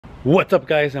What's up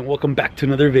guys, and welcome back to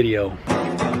another video.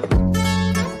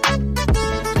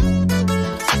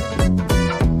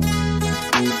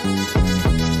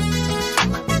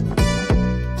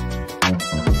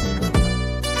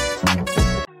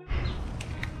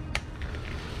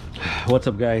 What's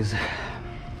up guys,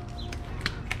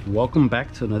 welcome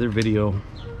back to another video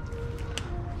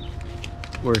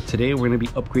where today we're going to be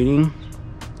upgrading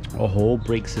a whole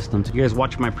brake system. So if you guys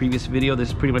watched my previous video, this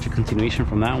is pretty much a continuation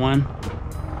from that one.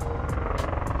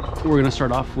 We're gonna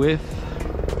start off with,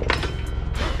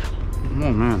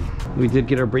 oh man, we did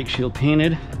get our brake shield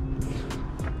painted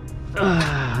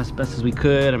as best as we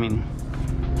could. I mean,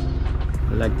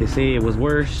 like they say, it was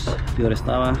worse. Peor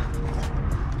estaba.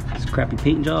 It's a crappy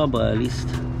paint job, but at least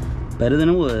better than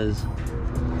it was.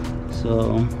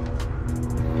 So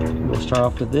we'll start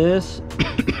off with this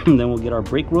and then we'll get our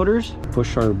brake rotors,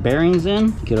 push our bearings in,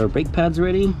 get our brake pads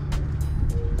ready.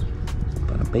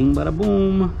 Bada bing, bada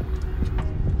boom.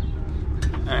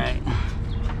 Alright,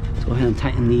 let's go ahead and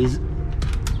tighten these.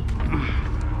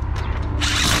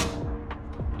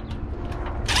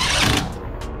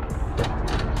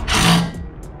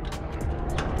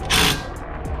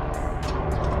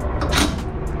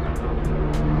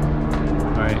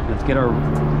 Alright, let's get our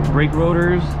brake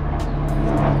rotors.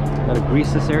 Gotta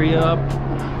grease this area up.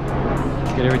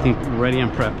 Get everything ready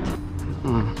and prepped.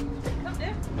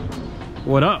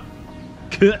 What up?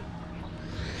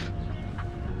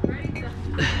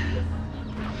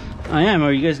 I am.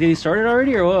 Are you guys getting started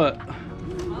already or what?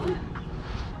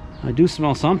 I do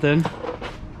smell something.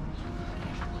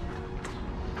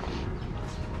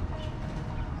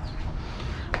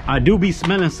 I do be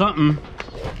smelling something.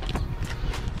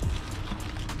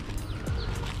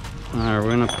 Alright, we're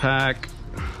gonna pack.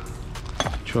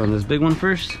 Try on this big one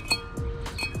first.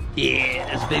 Yeah,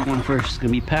 this big one first is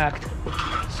gonna be packed.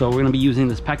 So we're gonna be using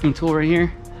this packing tool right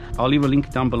here. I'll leave a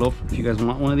link down below if you guys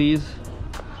want one of these.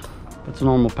 It's a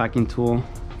normal packing tool.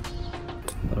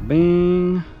 Bada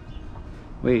bing.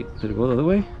 Wait, did it go the other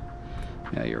way?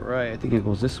 Yeah, you're right. I think it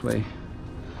goes this way.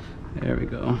 There we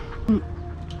go.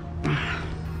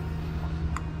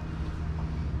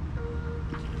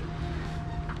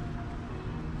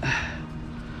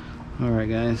 All right,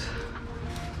 guys.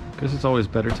 Guess it's always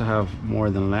better to have more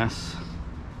than less.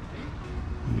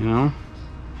 You know?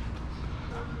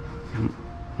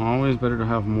 Always better to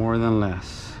have more than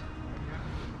less.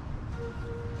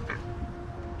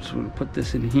 So we're gonna put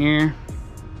this in here.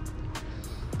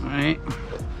 All right,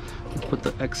 we'll put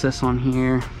the excess on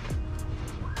here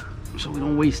so we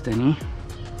don't waste any.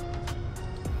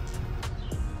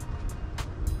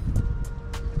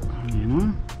 You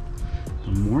know,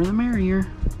 the more the merrier.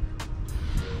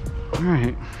 All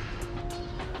right,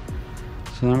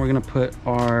 so then we're gonna put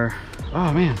our,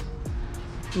 oh man,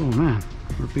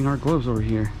 ripping our gloves over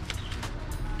here.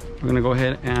 We're gonna go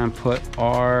ahead and put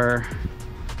our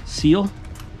seal,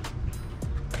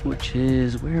 which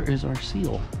is, where is our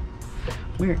seal?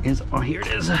 Where is, oh, here it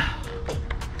is.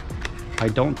 I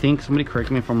don't think, somebody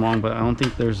correct me if I'm wrong, but I don't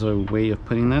think there's a way of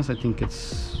putting this. I think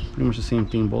it's pretty much the same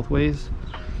thing both ways.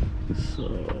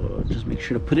 So just make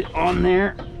sure to put it on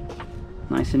there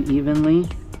nice and evenly.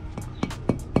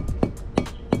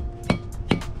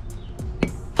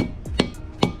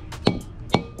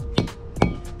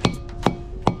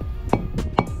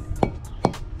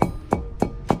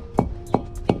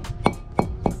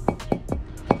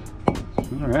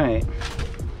 Alright.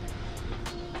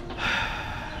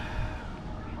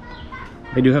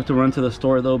 I do have to run to the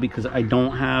store though because I do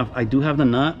have the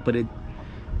nut, but it,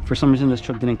 for some reason this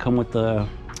truck didn't come with the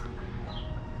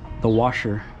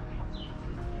washer.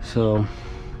 So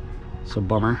it's a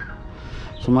bummer.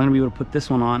 So I'm not gonna be able to put this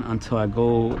one on until I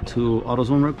go to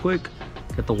AutoZone real quick,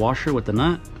 get the washer with the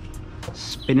nut,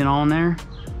 spin it all in there,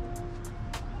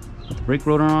 put the brake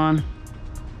rotor on,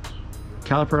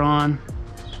 caliper on,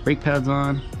 brake pads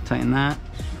on, tighten that,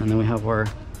 and then we have our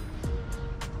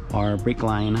brake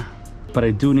line. But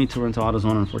I do need to run to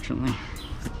AutoZone, unfortunately.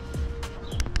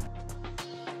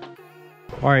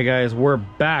 All right guys, we're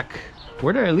back.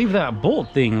 Where did I leave that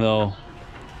bolt thing though?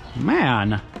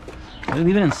 Man, did I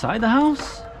leave it inside the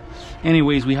house?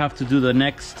 Anyways, we have to do the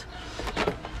next,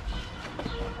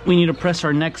 we need to press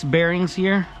our next bearings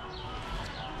here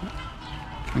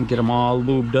and get them all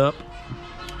lubed up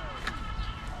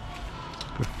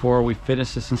before we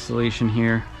finish this installation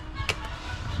here.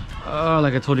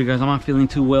 Like I told you guys, I'm not feeling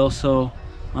too well, so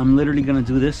I'm literally gonna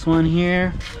do this one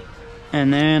here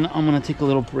and then I'm gonna take a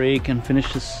little break and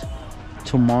finish this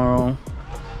tomorrow.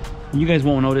 You guys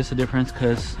won't notice a difference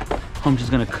because I'm just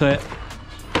gonna cut.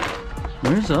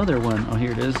 Where's the other one? Oh,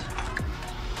 here it is.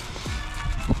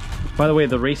 By the way,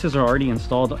 the races are already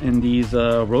installed in these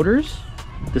rotors.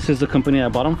 This is the company I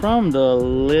bought them from, the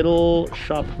Little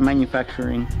Shop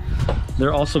Manufacturing.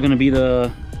 They're also going to be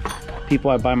the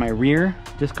people I buy my rear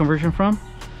disc conversion from.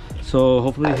 So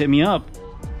hopefully hit me up,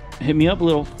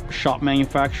 Little Shop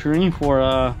Manufacturing,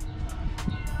 for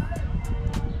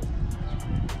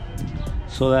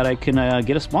so that I can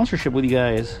get a sponsorship with you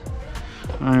guys.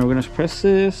 All right, we're gonna press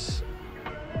this.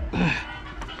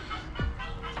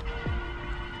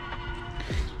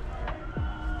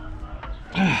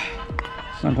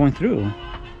 It's not going through. Am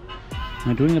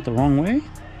I doing it the wrong way?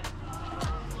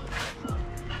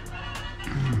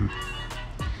 Am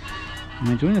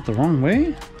I doing it the wrong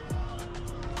way?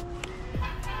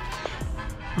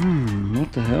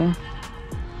 What the hell?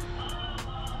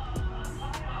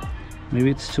 Maybe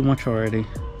it's too much already.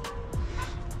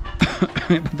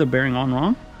 I put the bearing on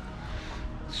wrong.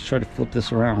 Let's try to flip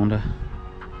this around.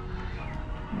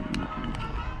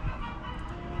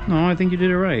 No, I think you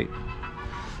did it right.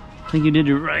 I think you did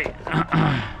it right.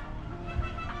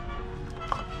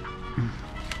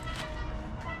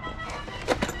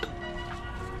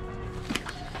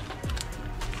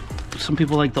 Some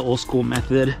people like the old school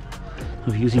method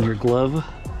of using your glove.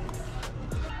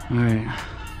 All right,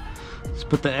 let's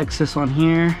put the excess on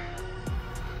here.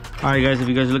 All right guys, if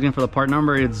you guys are looking for the part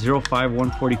number, it's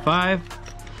 05145,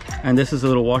 and this is the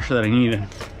little washer that I needed.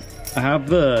 I have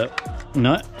the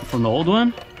nut from the old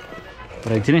one,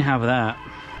 but I didn't have that.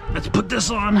 Let's put this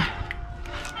on.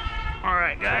 All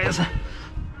right guys,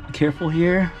 be careful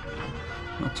here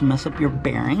not to mess up your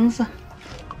bearings.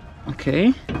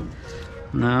 Okay,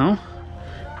 now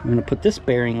I'm gonna put this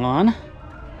bearing on.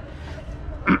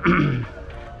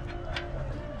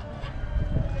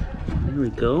 There we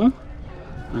go.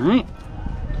 All right,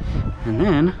 and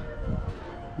then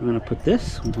I'm gonna put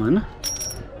this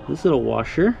little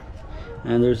washer,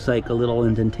 and there's like a little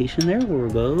indentation there where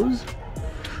it goes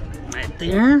right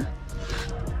there.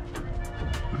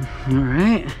 All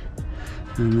right,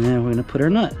 and then we're gonna put our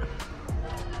nut,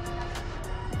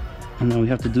 and then we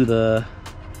have to do the,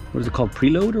 what is it called,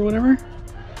 preload or whatever.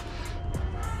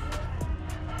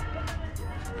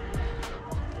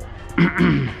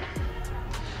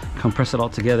 Compress it all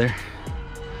together.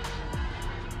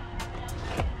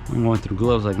 I'm going through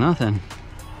gloves like nothing.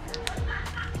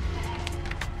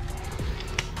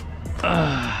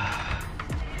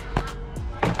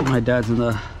 My dad's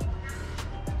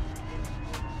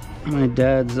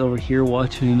over here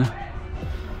watching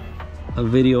a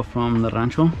video from the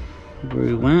rancho where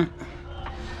we went.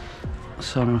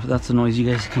 So I don't know if that's the noise you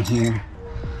guys can hear.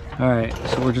 All right,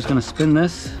 so we're just gonna spin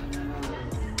this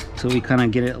so we kind of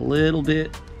get it a little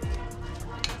bit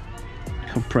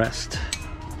compressed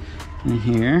in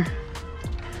here.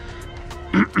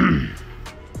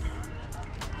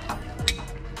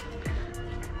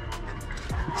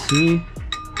 Let's see,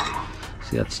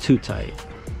 that's too tight.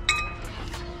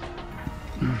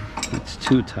 It's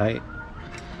too tight.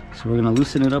 So we're gonna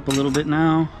loosen it up a little bit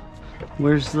now.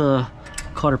 Where's the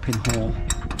cotter pin hole?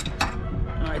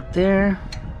 Right there,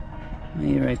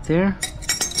 maybe right there.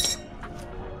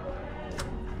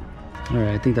 All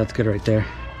right, I think that's good right there.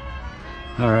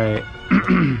 All right,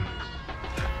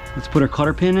 let's put our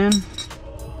cotter pin in.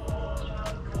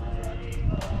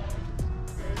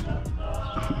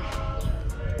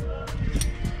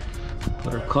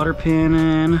 Put our cotter pin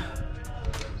in.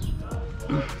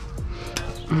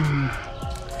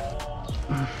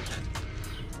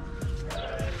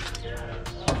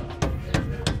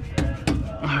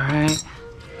 All right,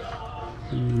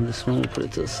 and this one we'll put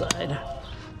it to the side.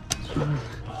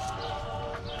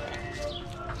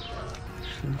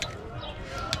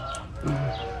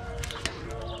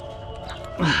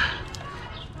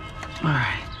 All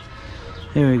right,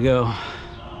 there we go.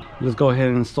 Let's go ahead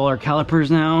and install our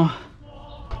calipers now.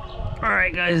 All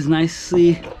right guys,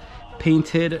 nicely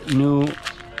painted new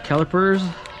calipers.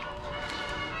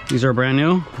 These are brand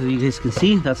new, as you guys can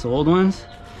see. That's the old ones.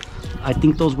 I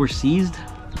think those were seized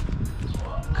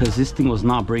because this thing was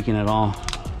not breaking at all.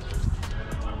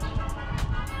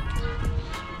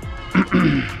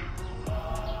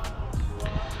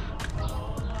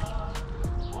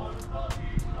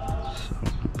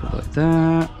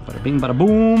 That, bada bing, bada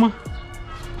boom.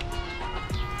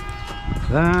 Like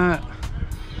that.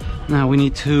 Now we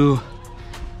need to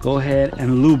go ahead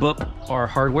and lube up our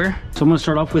hardware. So I'm gonna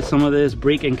start off with some of this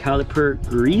brake and caliper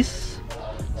grease.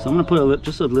 So I'm gonna put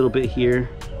just a little bit here.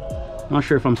 I'm not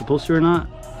sure if I'm supposed to or not,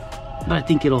 but I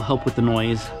think it'll help with the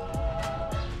noise.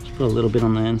 Just put a little bit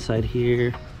on the inside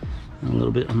here, and a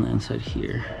little bit on the inside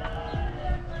here.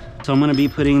 So I'm gonna be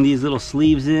putting these little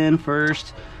sleeves in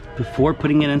first, before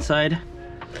putting it inside,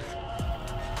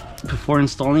 before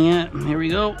installing it. Here we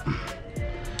go.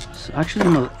 So actually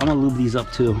I'm gonna lube these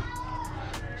up too.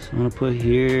 So I'm gonna put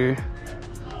here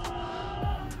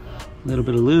a little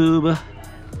bit of lube,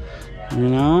 you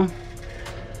know,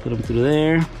 put them through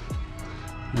there.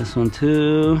 This one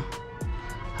too,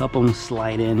 help them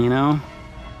slide in, you know.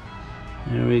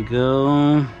 There we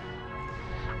go.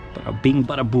 Bada bing,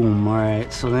 bada boom. All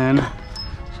right, so then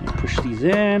I'm gonna push these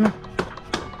in.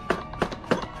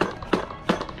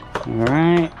 All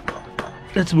right,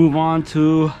 let's move on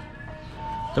to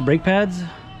the brake pads.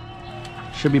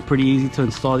 Should be pretty easy to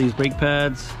install these brake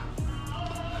pads.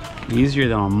 Easier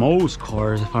than on most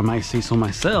cars, if I might say so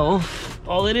myself.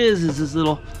 All it is this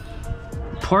little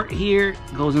part here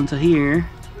goes into here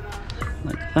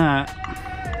like that.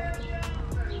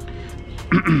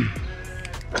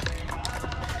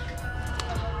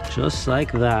 Just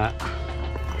like that.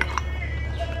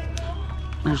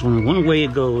 There's only one way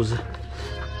it goes.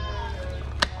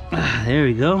 There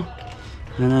we go.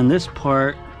 And then this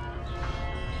part,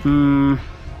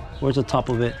 where's the top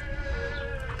of it?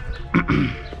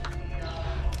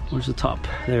 Where's the top?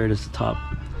 There it is, the top.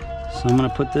 So I'm gonna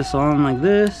put this on like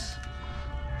this.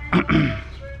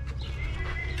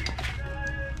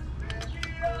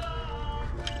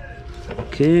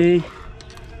 Okay.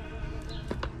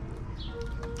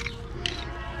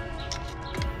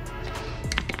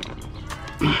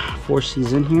 Force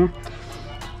these in here.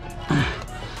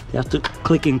 You have to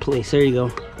click in place. There you go.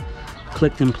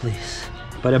 Clicked in place.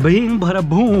 Bada bing, bada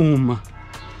boom.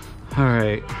 All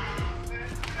right.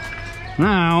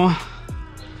 Now,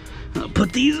 I'll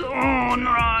put these on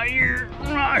right here,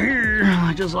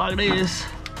 just like this.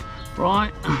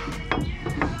 Right.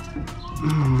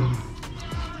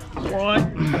 Right.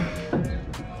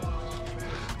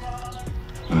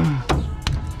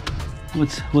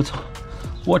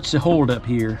 What's the hold up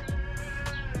here?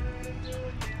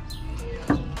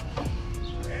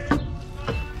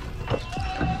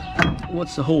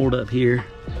 What's the hold up here?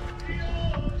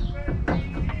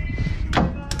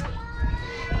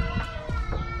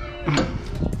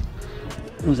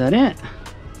 Was that it?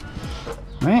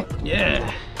 Right?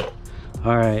 Yeah.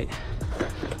 All right.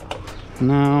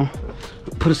 Now,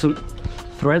 put some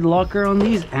thread locker on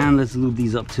these and let's lube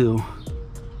these up too.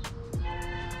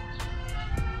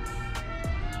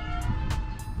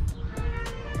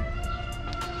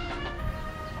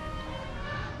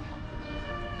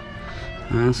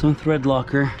 And some thread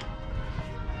locker.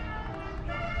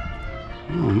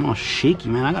 Oh, I'm all shaky,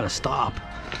 man. I gotta stop.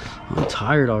 I'm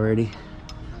tired already.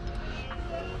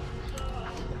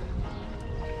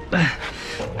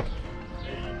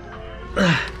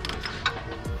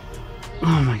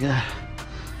 Oh my god.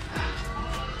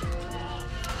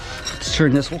 Let's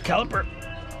turn this whole caliper.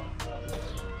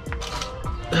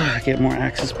 Get more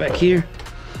access back here.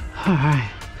 All right.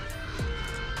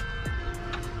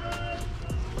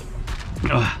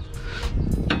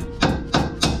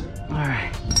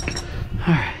 Alright.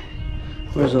 Alright.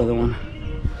 Where's the other one?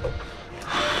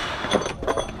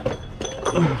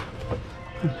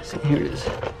 Here it is.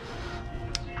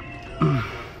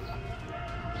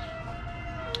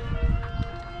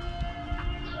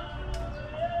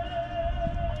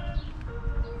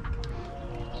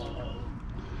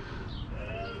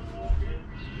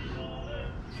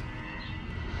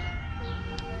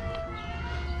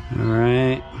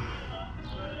 Alright.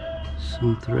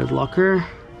 Some thread locker.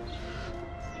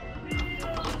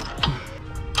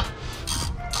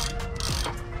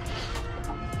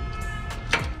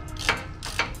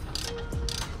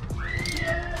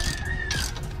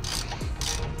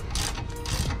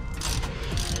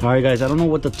 Alright guys, I don't know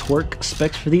what the torque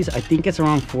specs for these. I think it's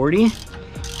around 40.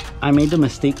 I made the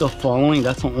mistake of following.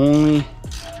 That's the only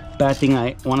bad thing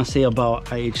I want to say about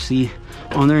IHC.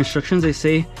 On their instructions they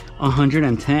say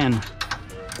 110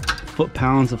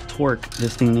 foot-pounds of torque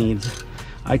this thing needs.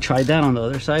 I tried that on the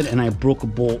other side and I broke a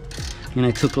bolt. And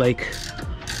I took like,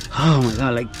 oh my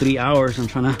god, like 3 hours. I'm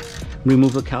trying to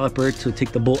remove the caliper to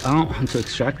take the bolt out and to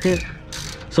extract it.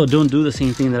 So don't do the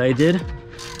same thing that I did.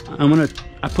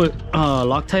 I put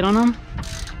Loctite on them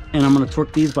and I'm gonna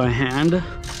torque these by hand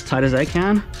as tight as I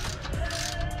can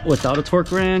without a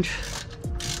torque wrench.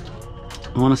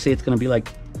 I want to say it's gonna be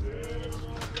like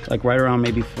right around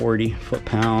maybe 40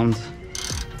 foot-pounds,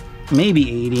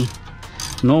 maybe 80.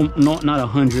 No, not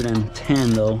 110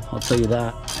 though, I'll tell you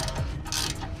that.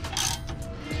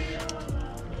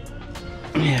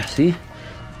 Yeah, see,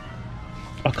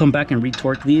 I'll come back and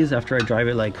re-torque these after I drive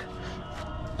it like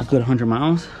a good 100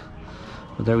 miles.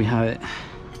 But there we have it.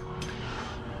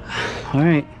 All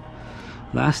right,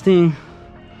 last thing,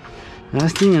 and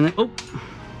then, oh,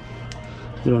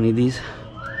 we don't need these.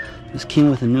 This came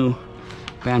with a new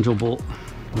banjo bolt.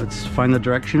 Let's find the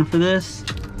direction for this.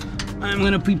 I'm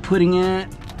gonna be putting it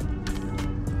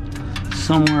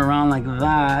somewhere around like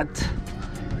that.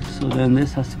 So then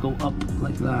this has to go up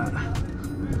like that.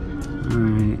 All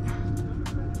right.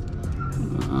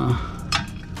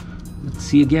 Let's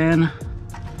see again.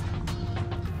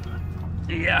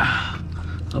 Yeah,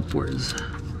 upwards.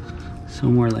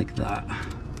 Somewhere like that.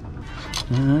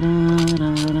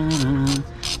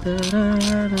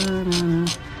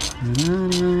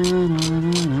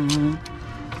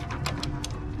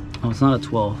 Oh, it's not a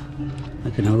 12,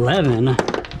 like an 11.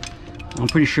 I'm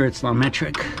pretty sure it's not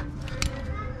metric.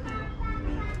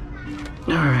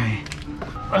 All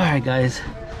right, guys.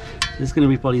 This is gonna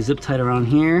be probably zip tied around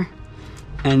here,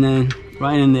 and then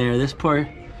right in there. This part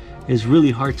is really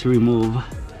hard to remove.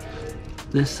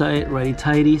 This side righty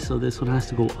tighty, so this one has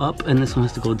to go up and this one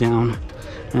has to go down,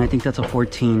 and I think that's a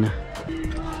 14.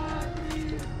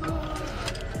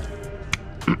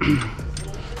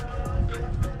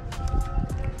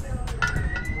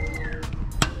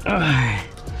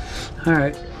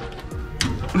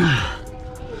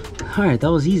 All right,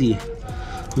 that was easy.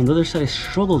 On the other side I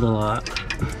struggled a lot.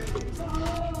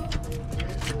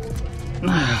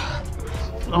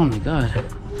 Oh my god.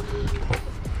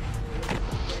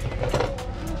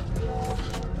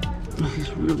 He's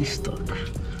really stuck.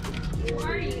 Where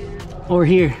are you? Over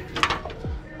here.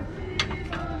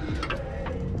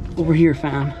 Over here,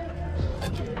 fam.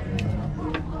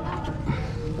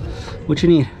 What you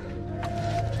need?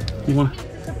 You want?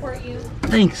 To support you.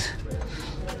 Thanks.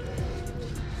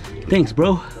 Thanks,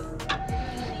 bro.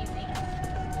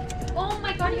 Oh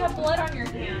my god, you have blood on your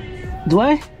hands. Do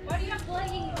I? Why do you have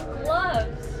bloody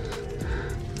gloves?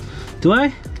 Do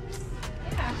I?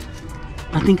 Yeah.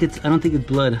 I don't think it's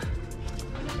blood.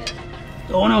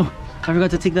 Oh no, I forgot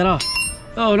to take that off.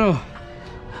 Oh no,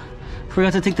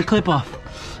 forgot to take the clip off.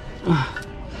 Your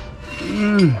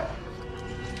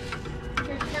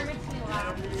chair makes me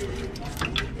laugh.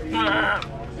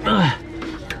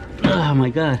 Oh my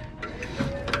god.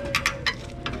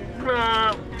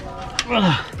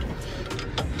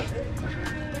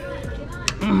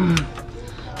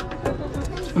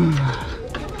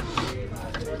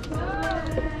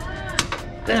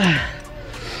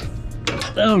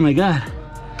 Oh my god.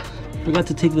 Forgot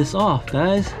to take this off,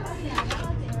 guys.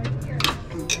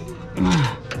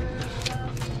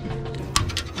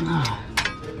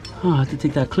 Oh, I have to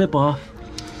take that clip off.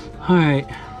 Alright.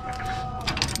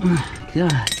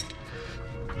 God.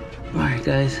 Alright,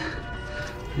 guys.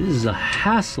 This is a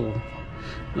hassle.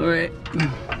 Alright.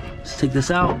 Let's take this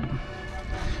out.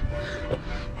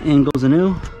 In goes the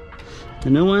new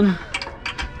one.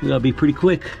 We gotta be pretty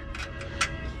quick.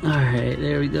 Alright,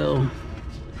 there we go.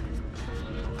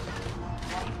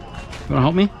 You wanna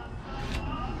help me?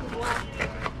 What?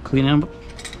 Clean them?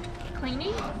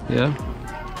 Cleaning? Yeah.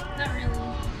 Not really.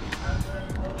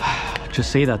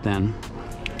 Just say that then.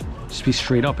 Just be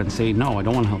straight up and say, no, I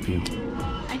don't want to help you.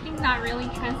 I think not really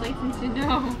translates into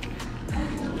no.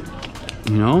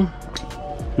 You know? You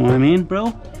know what I mean, bro?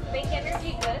 Is fake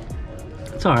energy good?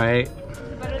 It's alright. Is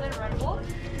it better than Red Bull?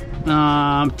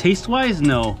 Taste-wise,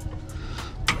 no.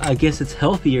 I guess it's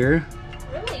healthier.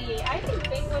 Really? I think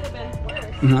fake would have been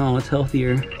worse. No, it's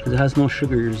healthier because it has no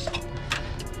sugars.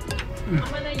 I'm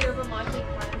on a yerba mate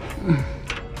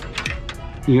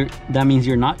cleanse. That means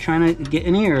you're not trying to get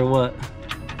any or what?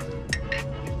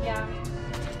 Yeah.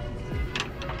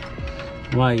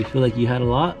 Why? You feel like you had a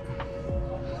lot?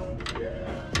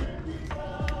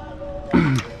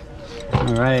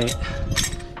 Alright.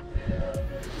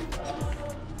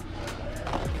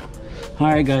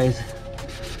 Alright, guys.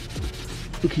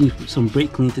 We can use some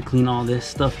brake clean to clean all this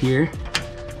stuff here.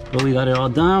 But we got it all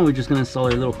done. We're just gonna install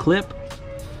our little clip.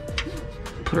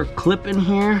 Put our clip in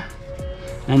here.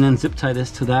 And then zip tie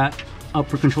this to that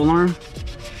upper control arm.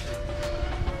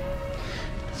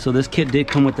 So this kit did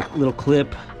come with the little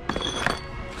clip.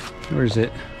 Where is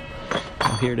it?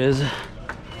 Oh, here it is.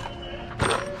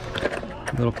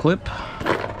 Little clip.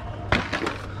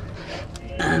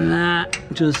 And that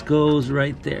just goes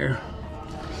right there.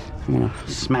 I'm gonna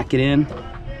smack it in.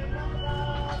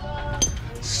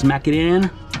 Smack it in.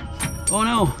 Oh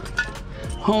no!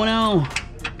 Oh no!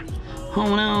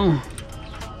 Oh no!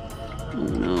 Oh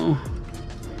no!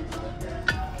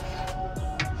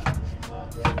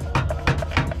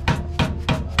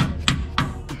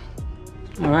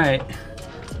 Alright.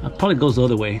 It probably goes the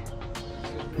other way.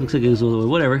 Looks like it goes the other way.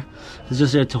 Whatever. It's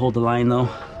just there to hold the line though.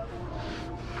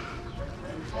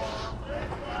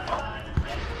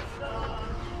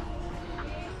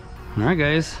 Alright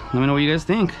guys, let me know what you guys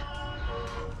think.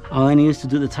 All I need is to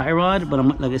do the tie rod,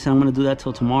 but like I said, I'm gonna do that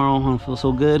till tomorrow. I don't feel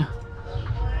so good.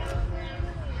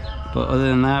 But other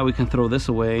than that, we can throw this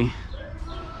away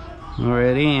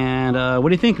already. And what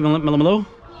do you think, Melomelo?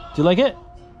 Do you like it?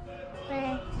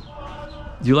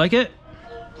 Do you like it?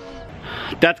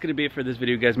 That's gonna be it for this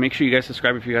video, guys. Make sure you guys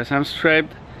subscribe if you guys haven't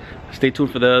subscribed. Stay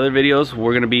tuned for the other videos.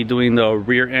 We're gonna be doing the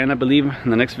rear end, I believe, in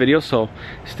the next video, so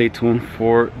stay tuned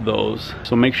for those.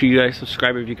 So make sure you guys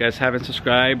subscribe if you guys haven't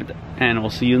subscribed, and we'll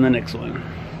see you in the next one.